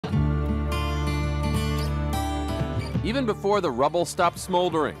Even before the rubble stopped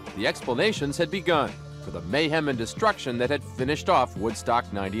smoldering, the explanations had begun for the mayhem and destruction that had finished off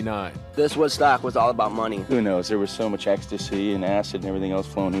Woodstock '99. This Woodstock was all about money. Who knows? There was so much ecstasy and acid and everything else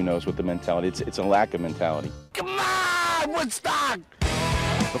flowing. Who knows what the mentality? It's a lack of mentality. Come on, Woodstock!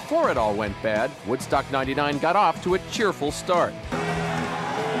 Before it all went bad, Woodstock '99 got off to a cheerful start.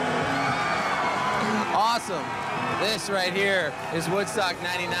 Awesome. This right here is Woodstock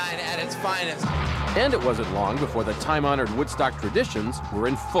 '99 at its finest. And it wasn't long before the time-honored Woodstock traditions were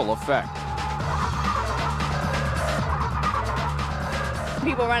in full effect.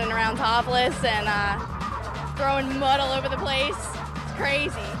 People running around topless and throwing mud all over the place. It's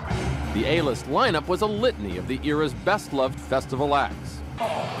crazy. The A-list lineup was a litany of the era's best-loved festival acts.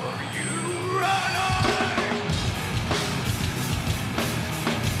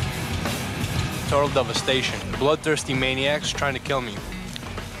 Total devastation. Bloodthirsty maniacs trying to kill me.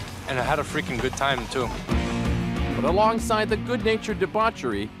 And I had a freaking good time, too. But alongside the good-natured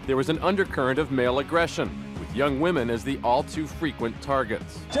debauchery, there was an undercurrent of male aggression, with young women as the all-too-frequent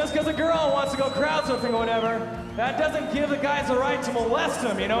targets. Just because a girl wants to go crowd surfing or whatever, that doesn't give the guys the right to molest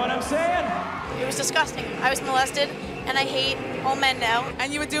them, you know what I'm saying? It was disgusting. I was molested, and I hate all men now.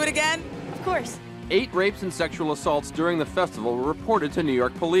 And you would do it again? Of course. 8 rapes and sexual assaults during the festival were reported to New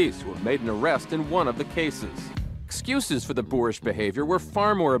York police, who have made an arrest in one of the cases. Excuses for the boorish behavior were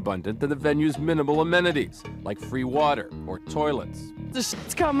far more abundant than the venue's minimal amenities, like free water or toilets. The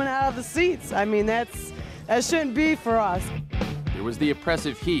shit's coming out of the seats. I mean, that shouldn't be for us. There was the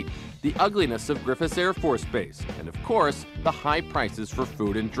oppressive heat, the ugliness of Griffiths Air Force Base, and of course, the high prices for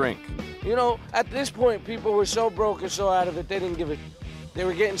food and drink. You know, at this point, people were so broke and so out of it, they didn't give a... They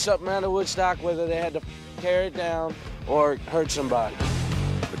were getting something out of Woodstock, whether they had to tear it down or hurt somebody.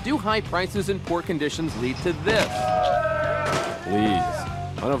 But do high prices and poor conditions lead to this?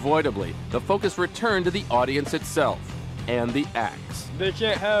 Please. Unavoidably, the focus returned to the audience itself and the acts. They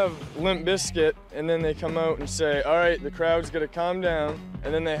can't have Limp Bizkit and then they come out and say, all right, the crowd's gonna calm down.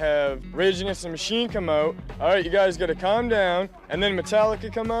 And then they have Rage Against the Machine come out. All right, you guys gotta calm down. And then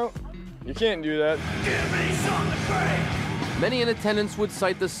Metallica come out. You can't do that. Give me something great. Many in attendance would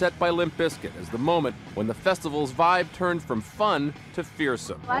cite the set by Limp Bizkit as the moment when the festival's vibe turned from fun to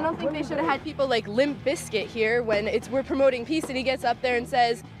fearsome. I don't think they should have had people like Limp Bizkit here when we're promoting peace and he gets up there and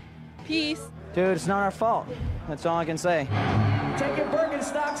says, peace. Dude, it's not our fault. That's all I can say. Take your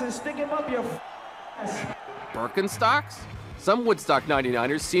Birkenstocks and stick them up your ass. Birkenstocks? Some Woodstock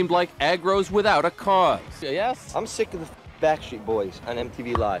 99ers seemed like aggros without a cause. Yes? I'm sick of the Backstreet Boys on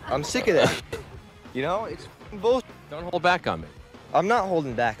MTV Live. I'm sick of that. You know, it's bullshit. Don't hold back on me. I'm not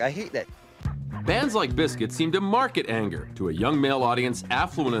holding back. I hate that. Bands like Bizkit seem to market anger to a young male audience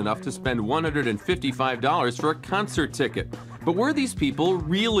affluent enough to spend $155 for a concert ticket. But were these people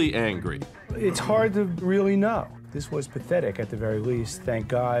really angry? It's hard to really know. This was pathetic at the very least. Thank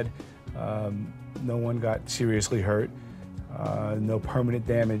God no one got seriously hurt. No permanent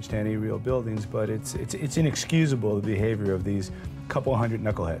damage to any real buildings, but it's inexcusable, the behavior of these couple hundred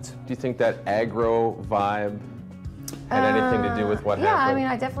knuckleheads. Do you think that aggro vibe had anything to do with what happened? Yeah, I mean,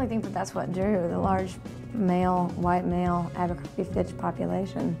 I definitely think that that's what drew the large male, white male, Abercrombie Fitch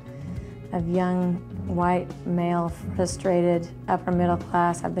population of young, white, male, frustrated, upper middle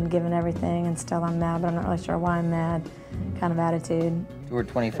class. I've been given everything and still I'm mad, but I'm not really sure why I'm mad kind of attitude. We're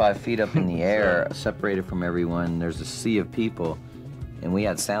 25 feet up in the air, separated from everyone. There's a sea of people, and we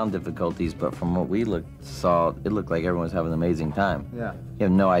had sound difficulties, but from what we saw, it looked like everyone was having an amazing time. Yeah. You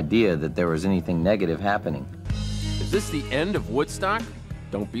have no idea that there was anything negative happening. Is this the end of Woodstock?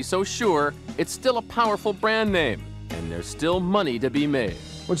 Don't be so sure. It's still a powerful brand name, and there's still money to be made.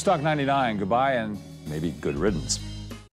 Woodstock '99, goodbye and maybe good riddance.